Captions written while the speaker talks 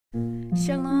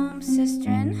Shalom,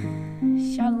 sistren.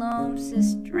 Shalom,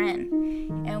 sistren.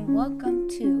 And welcome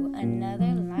to another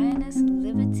Lioness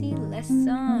Liberty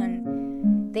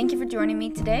lesson. Thank you for joining me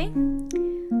today.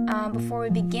 Before we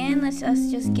begin, let's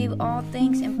us just give all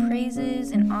thanks and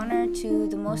praises and honor to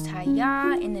the Most High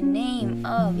Yah in the name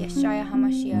of Yeshua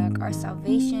HaMashiach, our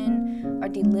salvation, our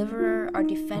deliverer, our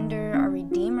defender, our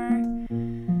redeemer.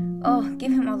 Oh,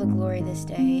 give him all the glory this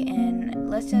day, and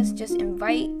let's just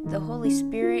invite the Holy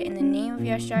Spirit in the name of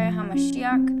Yeshua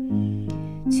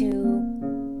HaMashiach to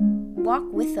walk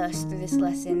with us through this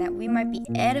lesson, that we might be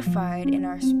edified in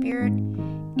our spirit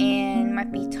and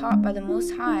might be taught by the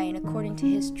Most High and according to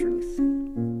His truth.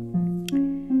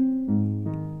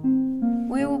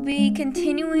 We will be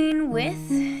continuing with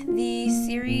the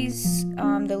series,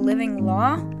 The Living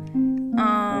Law.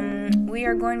 We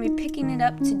are going to be picking it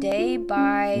up today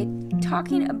by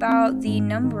talking about the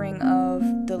numbering of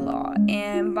the law.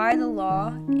 And by the law,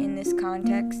 in this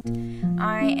context,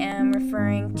 I am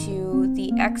referring to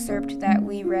the excerpt that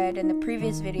we read in the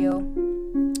previous video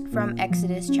from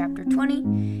Exodus chapter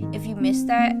 20. If you missed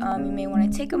that, you may want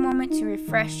to take a moment to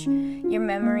refresh your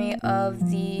memory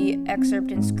of the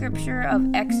excerpt in scripture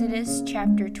of Exodus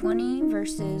chapter 20,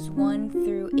 verses 1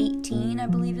 through 18, I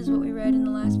believe is what we read in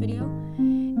the last video.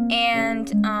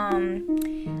 And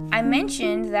I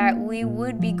mentioned that we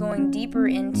would be going deeper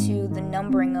into the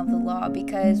numbering of the law,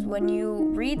 because when you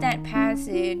read that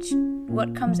passage,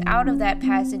 what comes out of that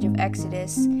passage of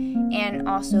Exodus, and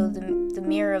also the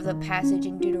mirror of the passage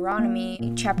in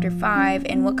Deuteronomy chapter 5,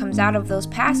 and what comes out of those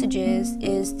passages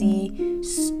is the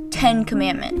 10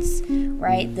 commandments,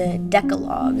 right? The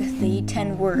Decalogue, the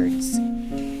 10 words.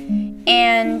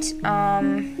 And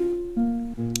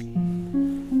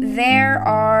there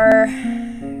are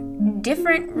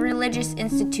different religious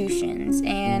institutions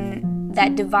and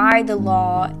that divide the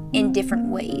law in different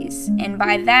ways. And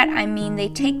by that I mean they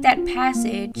take that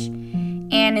passage,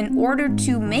 and in order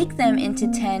to make them into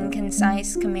 10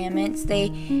 concise commandments,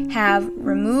 they have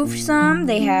removed some,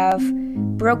 they have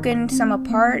broken some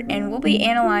apart, and we'll be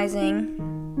analyzing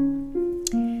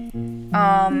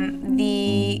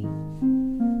the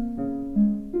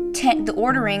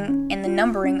ordering and the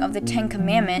numbering of the 10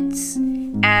 commandments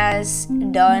as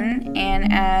done and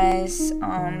as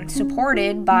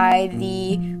supported by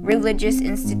the religious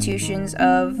institutions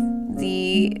of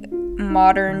the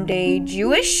modern day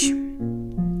Jewish,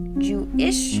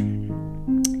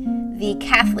 the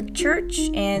Catholic Church,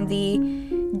 and the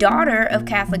daughter of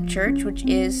Catholic Church, which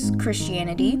is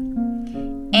Christianity,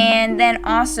 and then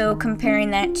also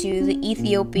comparing that to the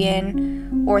Ethiopian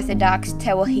Orthodox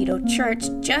Tewahedo Church,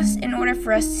 just in order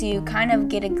for us to kind of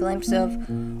get a glimpse of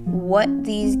what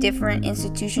these different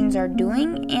institutions are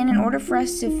doing, and in order for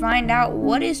us to find out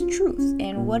what is truth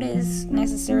and what is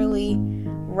necessarily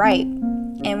right.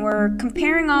 And we're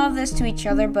comparing all of this to each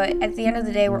other, but at the end of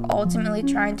the day, we're ultimately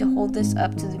trying to hold this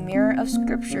up to the mirror of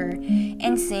Scripture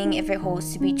and seeing if it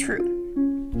holds to be true.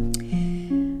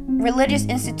 Religious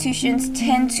institutions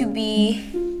tend to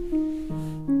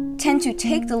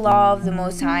take the law of the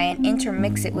Most High and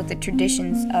intermix it with the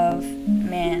traditions of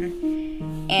man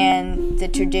and the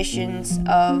traditions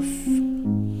of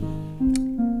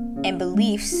and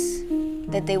beliefs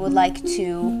that they would like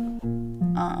to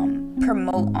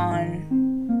promote on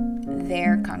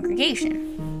their congregation.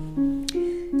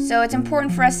 So it's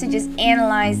important for us to just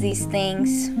analyze these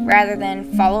things rather than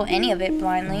follow any of it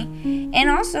blindly. And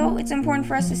also, it's important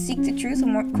for us to seek the truth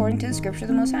according to the Scripture of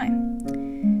the Most High.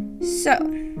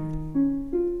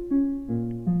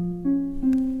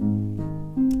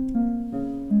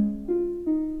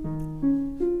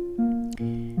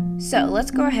 So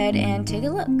let's go ahead and take a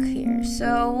look here.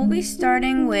 So we'll be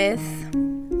starting with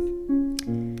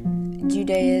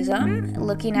Judaism,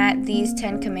 looking at these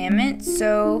 10 commandments.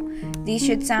 So these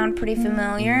should sound pretty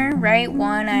familiar, right?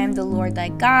 1, I am the Lord thy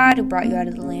God who brought you out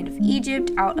of the land of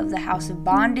Egypt, out of the house of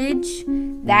bondage.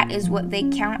 That is what they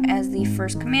count as the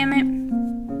first commandment.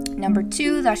 Number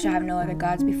 2, thou shalt have no other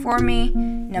gods before me.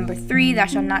 Number 3, thou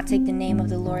shalt not take the name of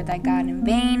the Lord thy God in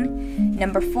vain.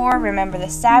 Number 4, remember the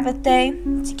Sabbath day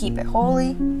to keep it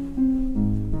holy.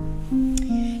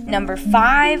 Number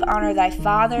 5, honor thy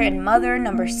father and mother.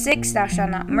 Number 6, thou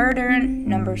shalt not murder.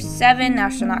 Number 7, thou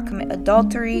shalt not commit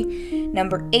adultery.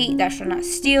 Number 8, thou shalt not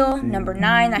steal. Number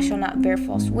 9, thou shalt not bear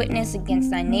false witness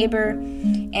against thy neighbor.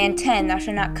 And 10, thou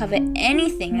shalt not covet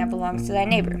anything that belongs to thy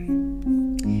neighbor.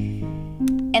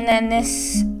 And then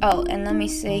and let me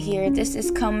say here, this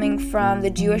is coming from the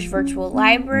Jewish Virtual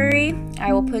Library.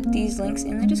 I will put these links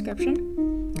in the description.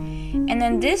 And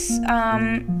then this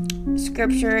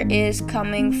scripture is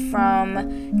coming from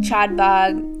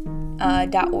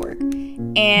chadbag.org.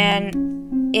 And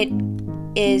it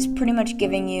is pretty much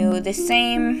giving you the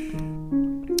same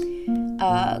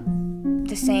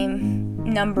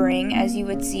numbering as you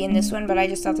would see in this one, but I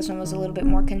just thought this one was a little bit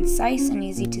more concise and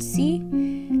easy to see.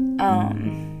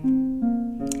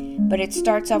 But it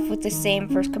starts off with the same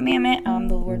first commandment,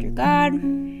 the Lord your God,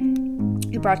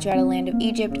 who brought you out of the land of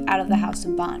Egypt, out of the house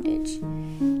of bondage.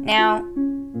 Now,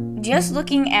 just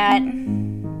looking at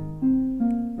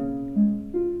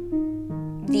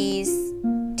these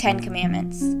 10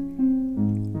 commandments,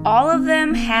 all of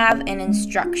them have an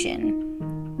instruction,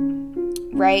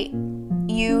 right?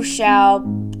 You shall ...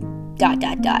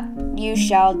 You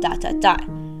shall ...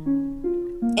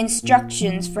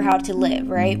 Instructions for how to live,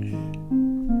 right?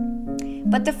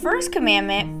 But the first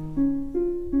commandment,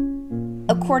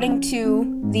 according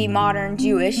to the modern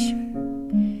Jewish,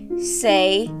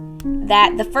 say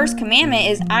that the first commandment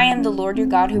is, I am the Lord your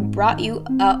God who brought you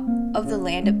out of the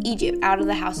land of Egypt, out of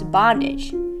the house of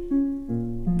bondage.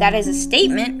 That is a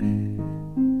statement,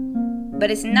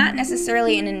 but it's not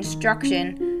necessarily an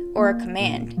instruction or a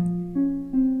command.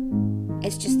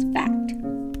 It's just a fact.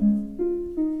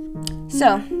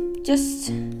 So, just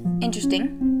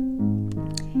interesting.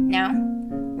 Now,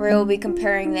 we'll be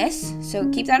comparing this, so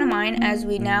keep that in mind as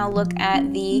we now look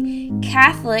at the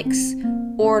Catholics'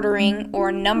 ordering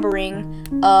or numbering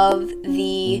of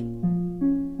the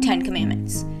 10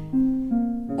 Commandments,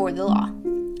 or the law.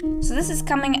 So this is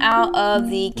coming out of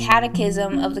the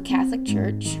Catechism of the Catholic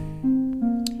Church,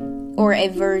 or a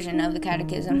version of the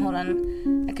Catechism. Hold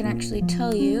on, I can actually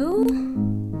tell you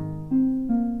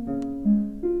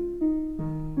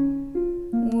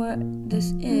what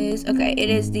this is. Okay, it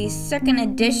is the 2nd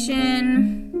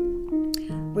edition,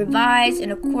 revised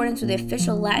in accordance with the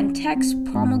official Latin text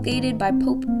promulgated by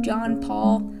Pope John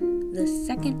Paul II.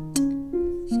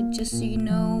 So just so you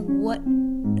know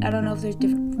I don't know if there's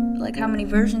different, like how many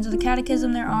versions of the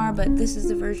Catechism there are, but this is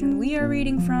the version we are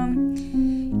reading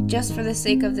from, just for the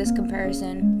sake of this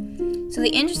comparison. So the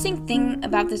interesting thing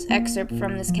about this excerpt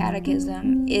from this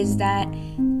Catechism is that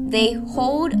they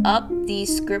hold up the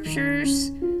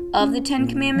scriptures of the 10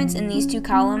 Commandments in these two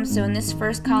columns. So in this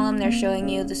first column, they're showing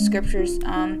you the scriptures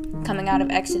coming out of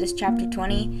Exodus chapter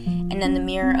 20, and then the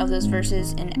mirror of those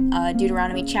verses in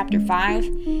Deuteronomy chapter 5.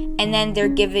 And then they're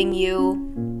giving you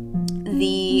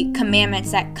the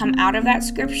commandments that come out of that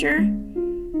scripture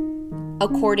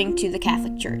according to the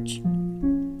Catholic Church.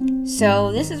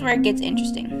 So this is where it gets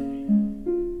interesting.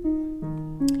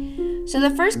 So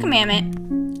the first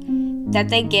commandment that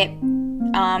they get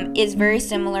is very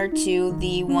similar to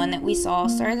the one that we saw.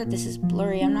 Sorry that this is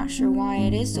blurry. I'm not sure why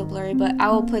it is so blurry, but I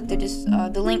will put the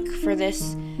link for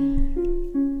this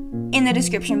in the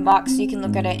description box so you can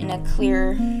look at it in a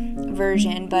clear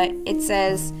version. But it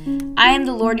says, I am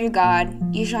the Lord your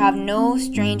God. You shall have no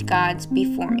strange gods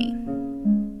before me.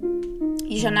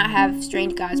 You shall not have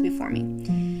strange gods before me.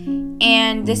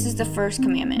 And this is the first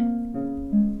commandment.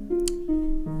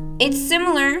 It's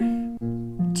similar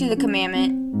to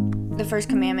the first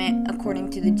commandment according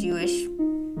to the Jewish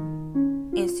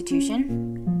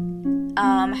institution.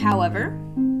 However,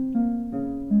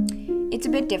 it's a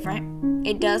bit different.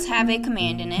 It does have a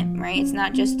command in it, right? It's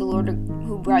not just the Lord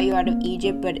who brought you out of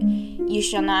Egypt, but you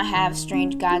shall not have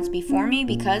strange gods before me,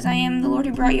 because I am the Lord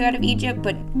who brought you out of Egypt.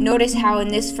 But notice how in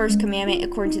this first commandment,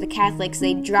 according to the Catholics,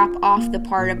 they drop off the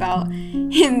part about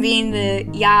him being the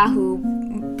Yah who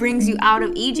brings you out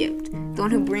of Egypt, the one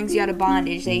who brings you out of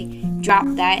bondage. They drop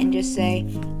that and just say,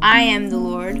 I am the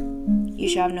Lord. You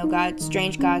shall have no gods,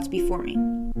 strange gods before me.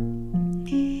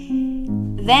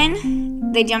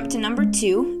 Then they jump to number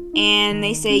 2. And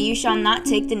they say, you shall not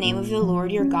take the name of the Lord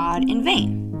your God in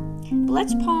vain. But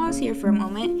let's pause here for a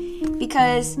moment,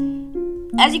 because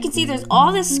as you can see, there's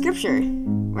all this scripture,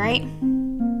 right?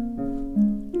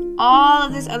 All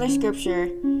of this other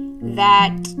scripture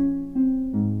that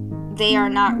they are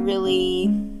not really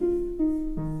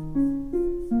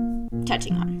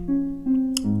touching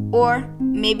on. Or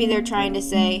maybe they're trying to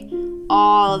say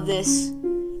all of this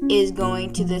is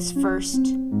going to this first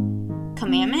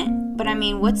commandment. But I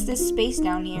mean, what's this space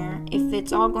down here? If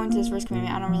it's all going to this first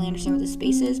commandment, I don't really understand what this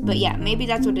space is. But yeah, maybe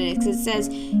that's what it is. Because it says,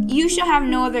 you shall have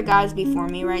no other gods before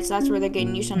me, right? So that's where they're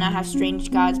getting, you shall not have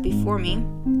strange gods before me.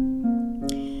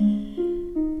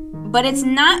 But it's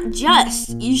not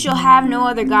just, you shall have no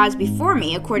other gods before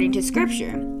me, according to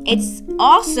Scripture. It's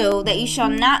also that you shall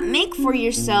not make for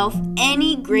yourself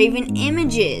any graven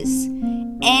images,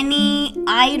 any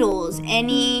idols,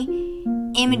 any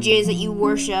images that you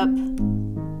worship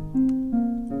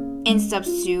in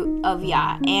substitute of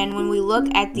Yah. And when we look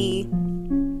at the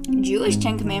Jewish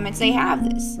 10 Commandments, they have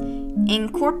this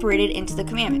incorporated into the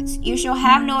commandments. You shall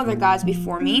have no other gods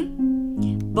before me,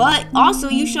 But also,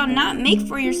 you shall not make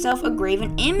for yourself a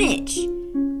graven image,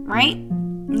 right?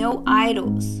 No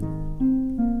idols.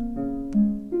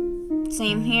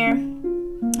 Same here.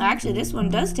 Actually, this one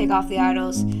does take off the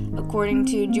idols. According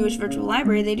to Jewish Virtual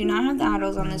Library, they do not have the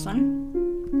idols on this one.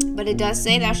 But it does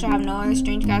say, thou shalt have no other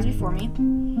strange gods before me.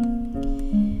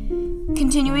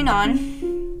 Continuing on,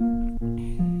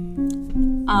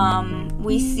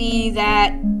 we see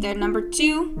that the number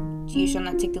 2, you shall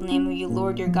not take the name of your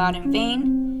Lord your God in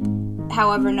vain.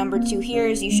 However, number 2 here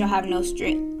is, you shall have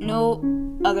no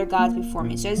other gods before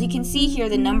me. So as you can see here,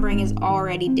 the numbering is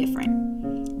already different.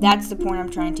 That's the point I'm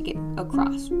trying to get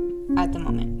across at the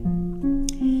moment.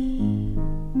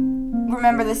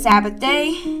 Remember the Sabbath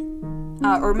day,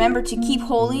 remember to keep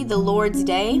holy the Lord's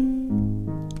day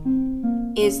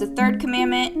is the 3rd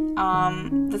commandment.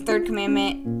 The 3rd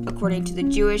commandment, according to the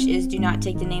Jewish, is do not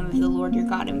take the name of the Lord your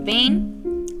God in vain.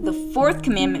 The 4th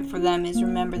commandment for them is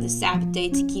remember the Sabbath day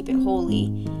to keep it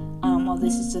holy. While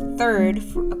this is the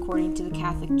 3rd, according to the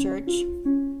Catholic Church.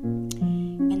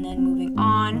 And then moving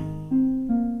on,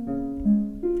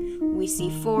 we see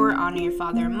 4, honor your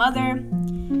father and mother.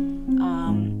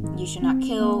 You shall not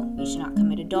kill, you shall not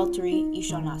commit adultery, you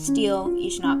shall not steal, you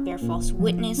shall not bear false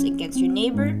witness against your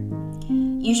neighbor.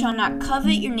 You shall not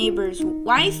covet your neighbor's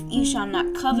wife, you shall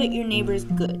not covet your neighbor's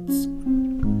goods.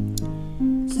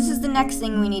 So this is the next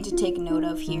thing we need to take note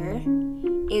of here,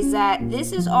 is that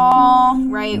this is all,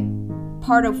 right,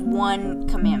 part of one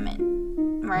commandment,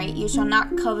 right? You shall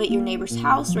not covet your neighbor's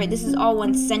house, right? This is all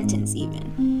one sentence even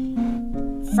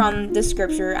from the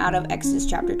scripture out of Exodus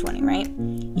chapter 20, right?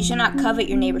 You shall not covet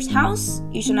your neighbor's house.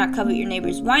 You shall not covet your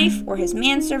neighbor's wife or his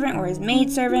manservant or his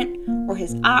maidservant or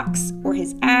his ox or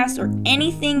his ass or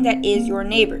anything that is your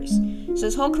neighbor's. So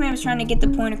this whole commandment is trying to get the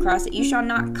point across that you shall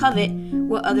not covet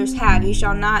what others have. You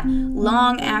shall not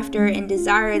long after and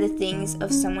desire the things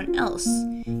of someone else,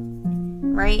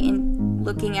 right? And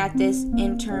looking at this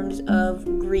in terms of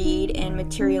greed and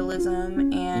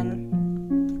materialism and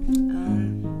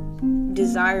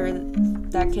desire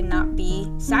that cannot be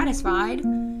satisfied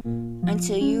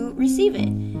until you receive it.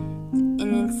 An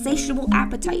insatiable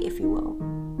appetite, if you will.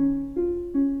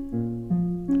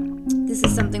 This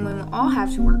is something we will all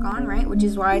have to work on, right? Which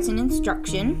is why it's an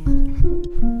instruction.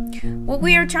 What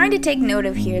we are trying to take note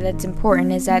of here that's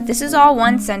important is that this is all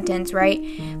one sentence, right?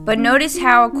 But notice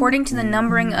how, according to the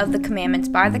numbering of the commandments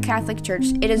by the Catholic Church,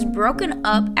 it is broken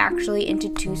up actually into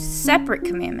 2 separate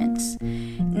commandments.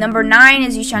 Number 9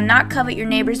 is you shall not covet your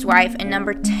neighbor's wife, and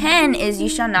number 10 is you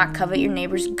shall not covet your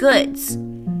neighbor's goods.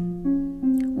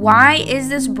 Why is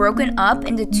this broken up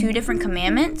into 2 different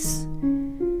commandments?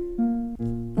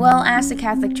 Well, ask the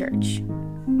Catholic Church.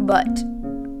 But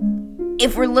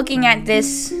if we're looking at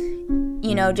this,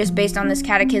 just based on this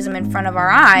catechism in front of our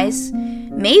eyes,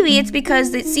 maybe it's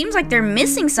because it seems like they're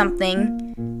missing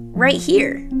something right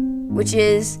here, which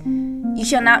is you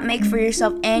shall not make for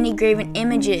yourself any graven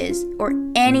images or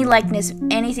any likeness of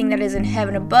anything that is in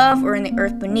heaven above or in the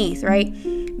earth beneath, right?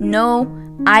 No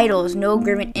idols, no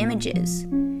graven images.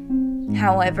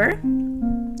 However,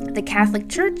 the Catholic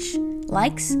Church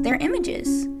likes their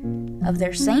images of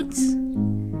their saints,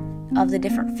 of the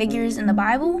different figures in the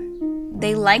Bible.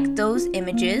 They like those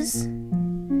images.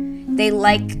 They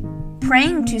like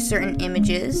praying to certain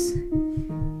images.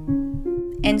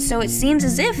 And so it seems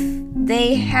as if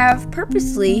they have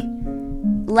purposely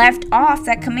left off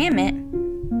that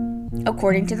commandment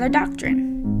according to their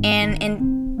doctrine.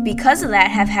 And because of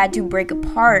that, have had to break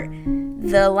apart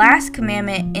the last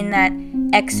commandment in that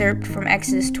excerpt from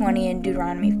Exodus 20 and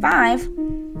Deuteronomy 5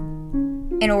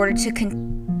 in order to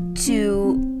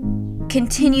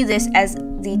continue this as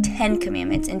the 10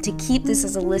 commandments and to keep this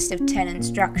as a list of 10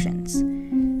 instructions.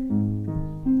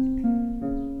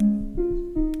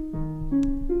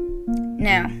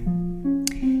 Now,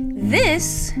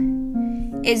 this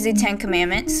is the 10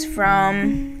 commandments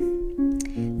from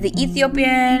the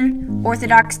Ethiopian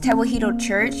Orthodox Tewahedo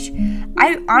Church.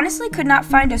 I honestly could not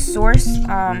find a source,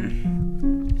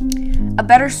 a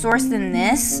better source than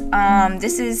this.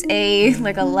 This is a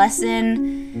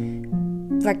lesson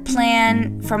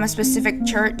plan from a specific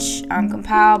church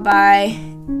compiled by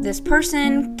this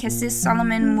person, Kesis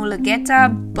Solomon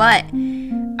Mulugeta, but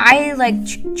I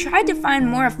tried to find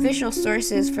more official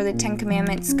sources for the 10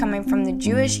 commandments coming from the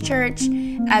Jewish church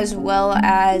as well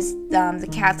as the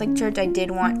Catholic Church. I did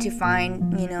want to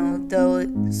find,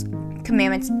 those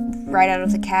commandments right out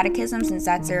of the catechism since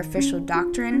that's their official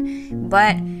doctrine.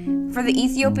 But for the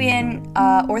Ethiopian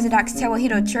Orthodox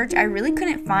Tewahedo Church, I really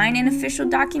couldn't find an official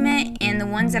document, and the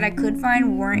ones that I could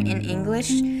find weren't in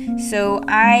English. So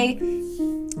I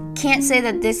can't say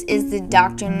that this is the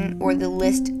doctrine or the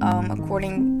list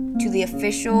according to the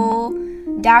official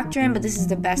doctrine, but this is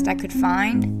the best I could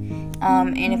find.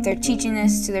 And if they're teaching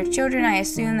this to their children, I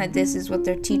assume that this is what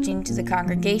they're teaching to the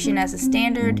congregation as a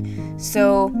standard.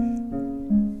 So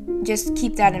just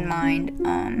keep that in mind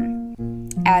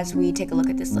as we take a look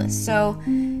at this list. So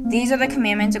these are the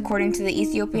commandments according to the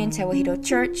Ethiopian Tewahedo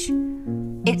Church.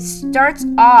 It starts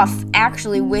off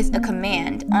actually with a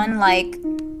command, unlike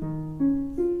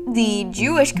the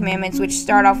Jewish commandments, which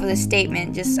start off with a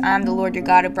statement, just, I'm the Lord your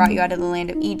God who brought you out of the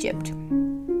land of Egypt.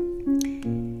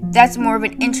 That's more of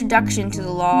an introduction to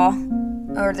the law,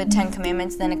 or the 10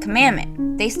 commandments, than a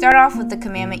commandment. They start off with the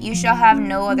commandment, you shall have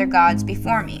no other gods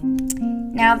before me.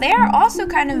 Now, they are also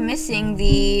kind of missing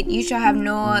the you shall have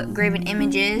no graven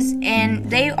images, and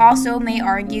they also may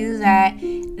argue that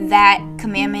that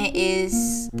commandment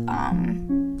is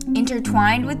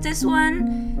intertwined with this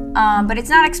one, but it's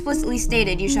not explicitly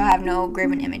stated, you shall have no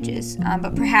graven images.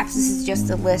 But perhaps this is just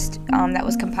the list that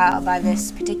was compiled by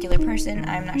this particular person.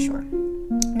 I'm not sure.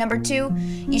 Number 2,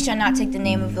 you shall not take the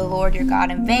name of the Lord your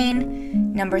God in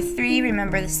vain. Number 3,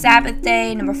 remember the Sabbath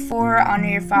day. Number 4, honor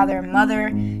your father and mother.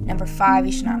 Number 5,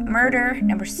 you shall not murder.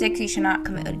 Number 6, you shall not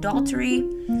commit adultery.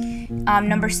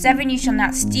 Number 7, you shall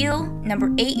not steal.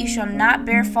 Number 8, you shall not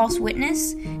bear false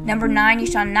witness. Number 9, you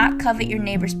shall not covet your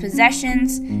neighbor's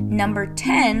possessions. Number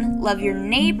 10, love your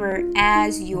neighbor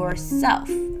as yourself.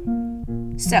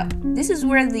 So, this is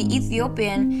where the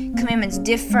Ethiopian commandments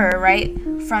differ, right,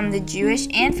 from the Jewish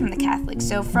and from the Catholic.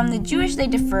 So, from the Jewish, they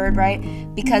differed, right,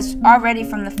 because already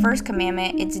from the first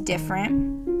commandment, it's different.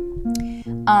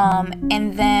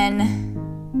 And then,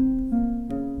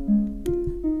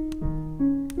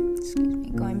 excuse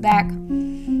me, going back,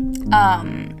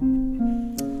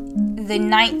 the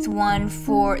ninth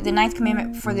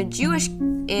commandment for the Jewish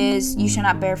is you shall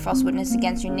not bear false witness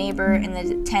against your neighbor, and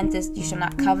the 10th is you shall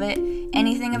not covet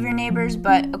anything of your neighbors.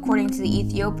 But according to the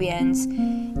Ethiopians,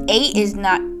 8 is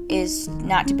not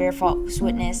to bear false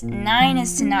witness. 9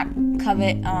 is to not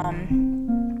covet.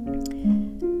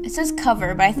 It says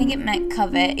cover, but I think it meant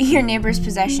covet your neighbor's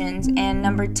possessions. And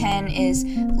number 10 is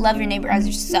love your neighbor as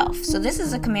yourself. So this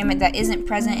is a commandment that isn't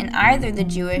present in either the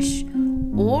Jewish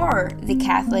or the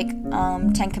Catholic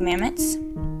 10 commandments.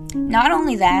 Not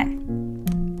only that,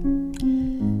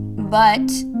 but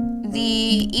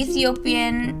the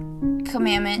Ethiopian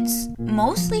commandments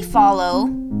mostly follow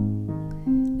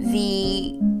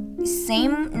the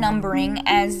same numbering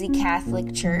as the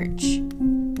Catholic Church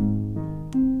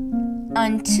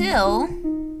until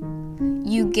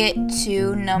you get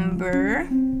to number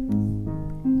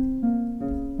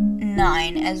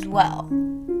 9 as well.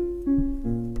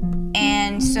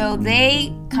 And so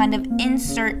they kind of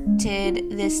inserted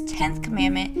this 10th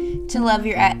commandment to love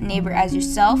your neighbor as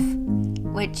yourself,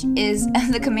 which is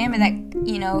the commandment that,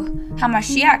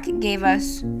 Hamashiach gave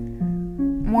us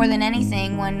more than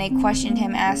anything when they questioned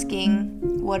him,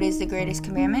 asking, what is the greatest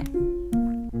commandment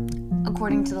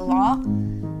according to the law?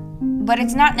 But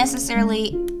it's not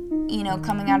necessarily,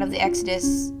 coming out of the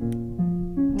Exodus,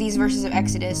 these verses of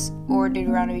Exodus or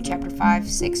Deuteronomy chapter 5,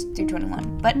 6 through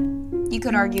 21. But you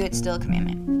could argue it's still a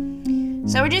commandment.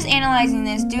 So we're just analyzing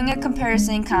this, doing a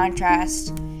comparison contrast.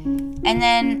 And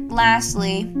then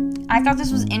lastly, I thought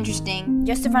this was interesting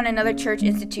just to find another church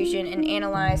institution and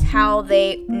analyze how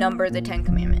they number the 10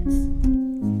 commandments.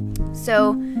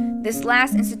 So this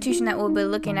last institution that we'll be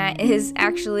looking at is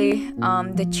actually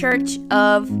the Church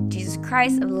of Jesus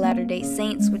Christ of the Latter-day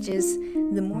Saints, which is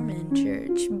the Mormon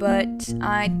church. But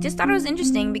I just thought it was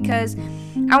interesting because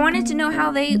I wanted to know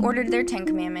how they ordered their 10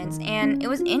 commandments. And it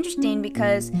was interesting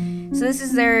because, so this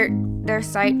is their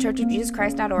site,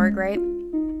 churchofjesuschrist.org, right?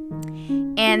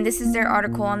 And this is their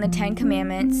article on the 10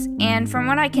 commandments. And from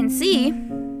what I can see,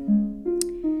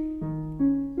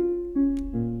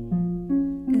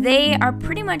 they are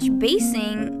pretty much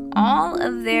basing all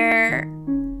of their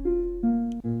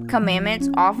commandments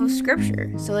off of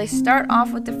scripture. So they start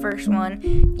off with the first one,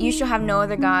 you shall have no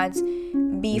other gods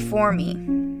before me.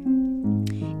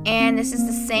 And this is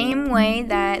the same way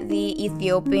that the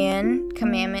Ethiopian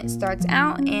commandment starts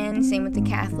out, and same with the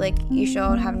Catholic, you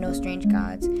shall have no strange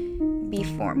gods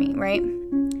before me, right?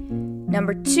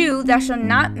 Number 2, thou shalt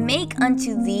not make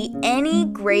unto thee any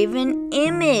graven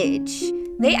image.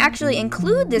 They actually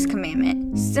include this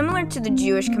commandment, similar to the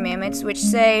Jewish commandments, which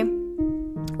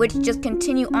just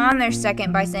continue on their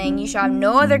second by saying, you shall have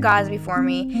no other gods before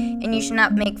me, and you shall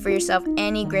not make for yourself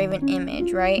any graven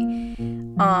image, right?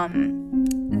 But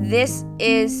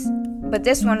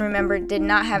this one, remember, did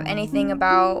not have anything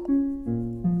about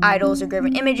idols or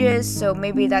graven images, so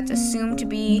maybe that's assumed to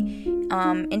be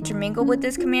intermingled with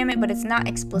this commandment, but it's not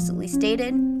explicitly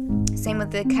stated. Same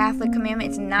with the Catholic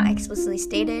commandment, it's not explicitly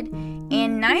stated.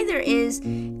 and neither is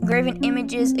graven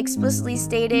images explicitly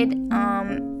stated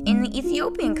in the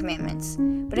Ethiopian commandments.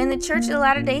 But in the Church of the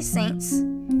Latter-day Saints,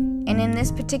 and in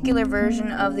this particular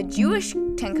version of the Jewish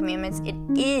Ten Commandments, it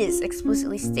is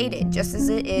explicitly stated, just as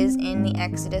it is in the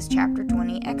Exodus chapter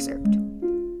 20 excerpt.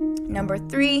 Number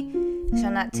 3, thou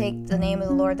shalt not take the name of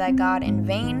the Lord thy God in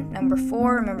vain. Number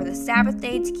 4, remember the Sabbath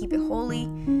day to keep it holy.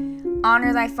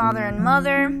 Honor thy father and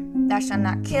mother. Thou shalt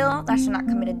not kill. Thou shalt not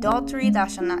commit adultery. Thou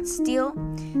shalt not steal.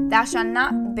 Thou shalt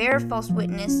not bear false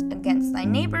witness against thy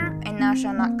neighbor, and thou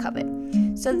shalt not covet.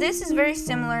 So this is very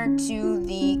similar to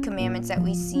the commandments that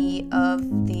we see of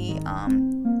the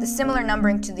similar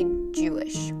numbering to the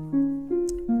Jewish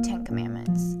Ten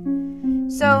Commandments.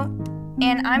 So,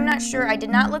 and I'm not sure, I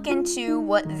did not look into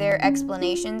what their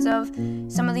explanations of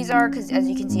some of these are, because as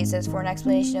you can see it says, for an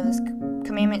explanation of this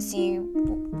commandment, see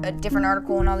a different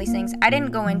article and all these things. I didn't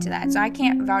go into that, so I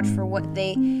can't vouch for what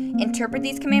they interpret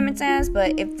these commandments as,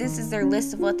 but if this is their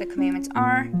list of what the commandments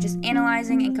are, just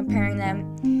analyzing and comparing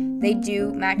them, they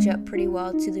do match up pretty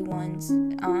well to the ones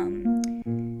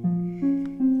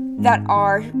that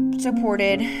are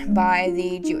supported by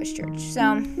the Jewish church.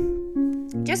 So,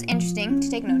 just interesting to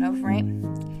take note of, right?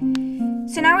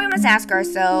 So now we must ask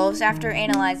ourselves, after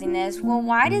analyzing this, well,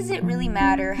 why does it really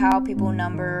matter how people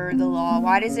number the law?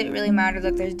 Why does it really matter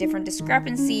that there's different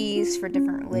discrepancies for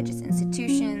different religious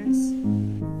institutions?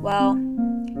 Well,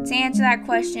 to answer that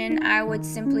question, I would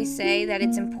simply say that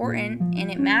it's important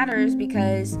and it matters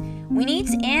because we need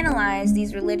to analyze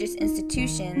these religious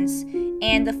institutions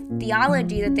and the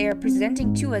theology that they are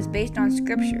presenting to us based on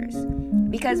scriptures.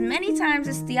 Because many times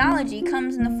this theology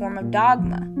comes in the form of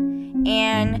dogma,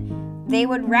 and they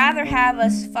would rather have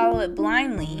us follow it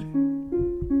blindly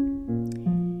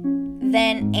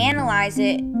than analyze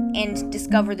it and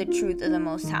discover the truth of the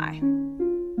Most High.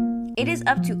 It is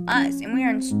up to us, and we are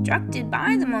instructed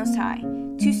by the Most High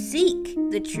to seek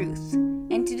the truth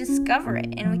and to discover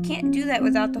it, and we can't do that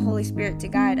without the Holy Spirit to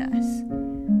guide us.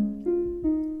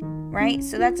 Right?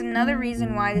 So that's another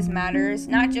reason why this matters,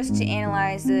 not just to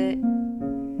analyze the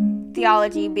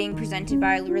theology being presented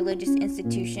by religious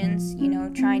institutions,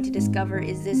 trying to discover,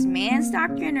 is this man's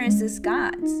doctrine or is this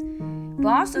God's? But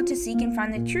also to seek and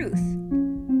find the truth.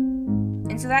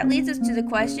 And so that leads us to the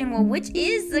question, well, which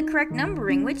is the correct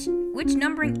numbering? Which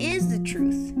numbering is the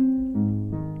truth?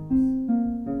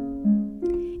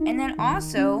 And then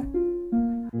also,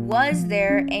 was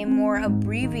there a more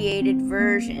abbreviated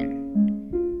version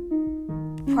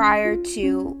prior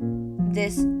to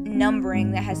this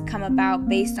numbering that has come about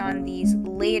based on these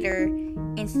later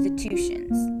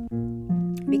institutions?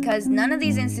 Because none of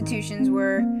these institutions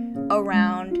were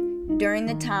around during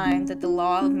the time that the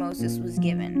law of Moses was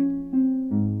given.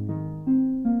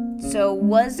 So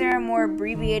was there a more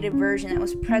abbreviated version that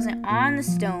was present on the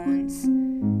stones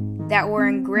that were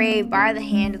engraved by the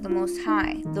hand of the Most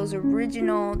High?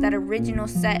 That original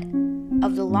set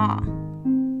of the law.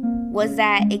 Was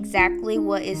that exactly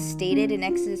what is stated in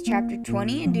Exodus chapter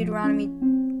 20 and Deuteronomy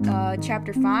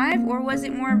chapter 5, or was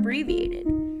it more abbreviated?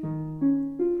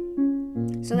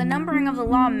 So the numbering of the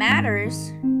law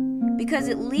matters because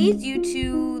it leads you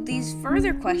to these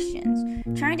further questions,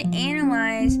 trying to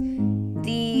analyze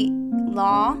the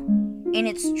law in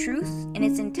its truth, in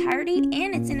its entirety,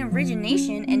 and its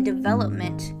origination and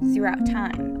development throughout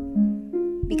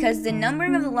time. Because the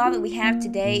numbering of the law that we have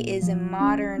today is a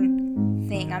modern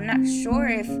thing. I'm not sure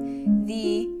if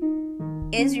the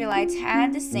Israelites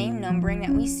had the same numbering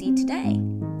that we see today.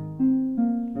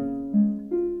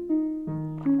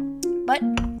 But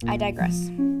I digress,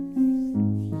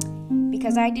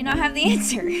 because I do not have the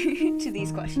answer to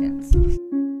these questions.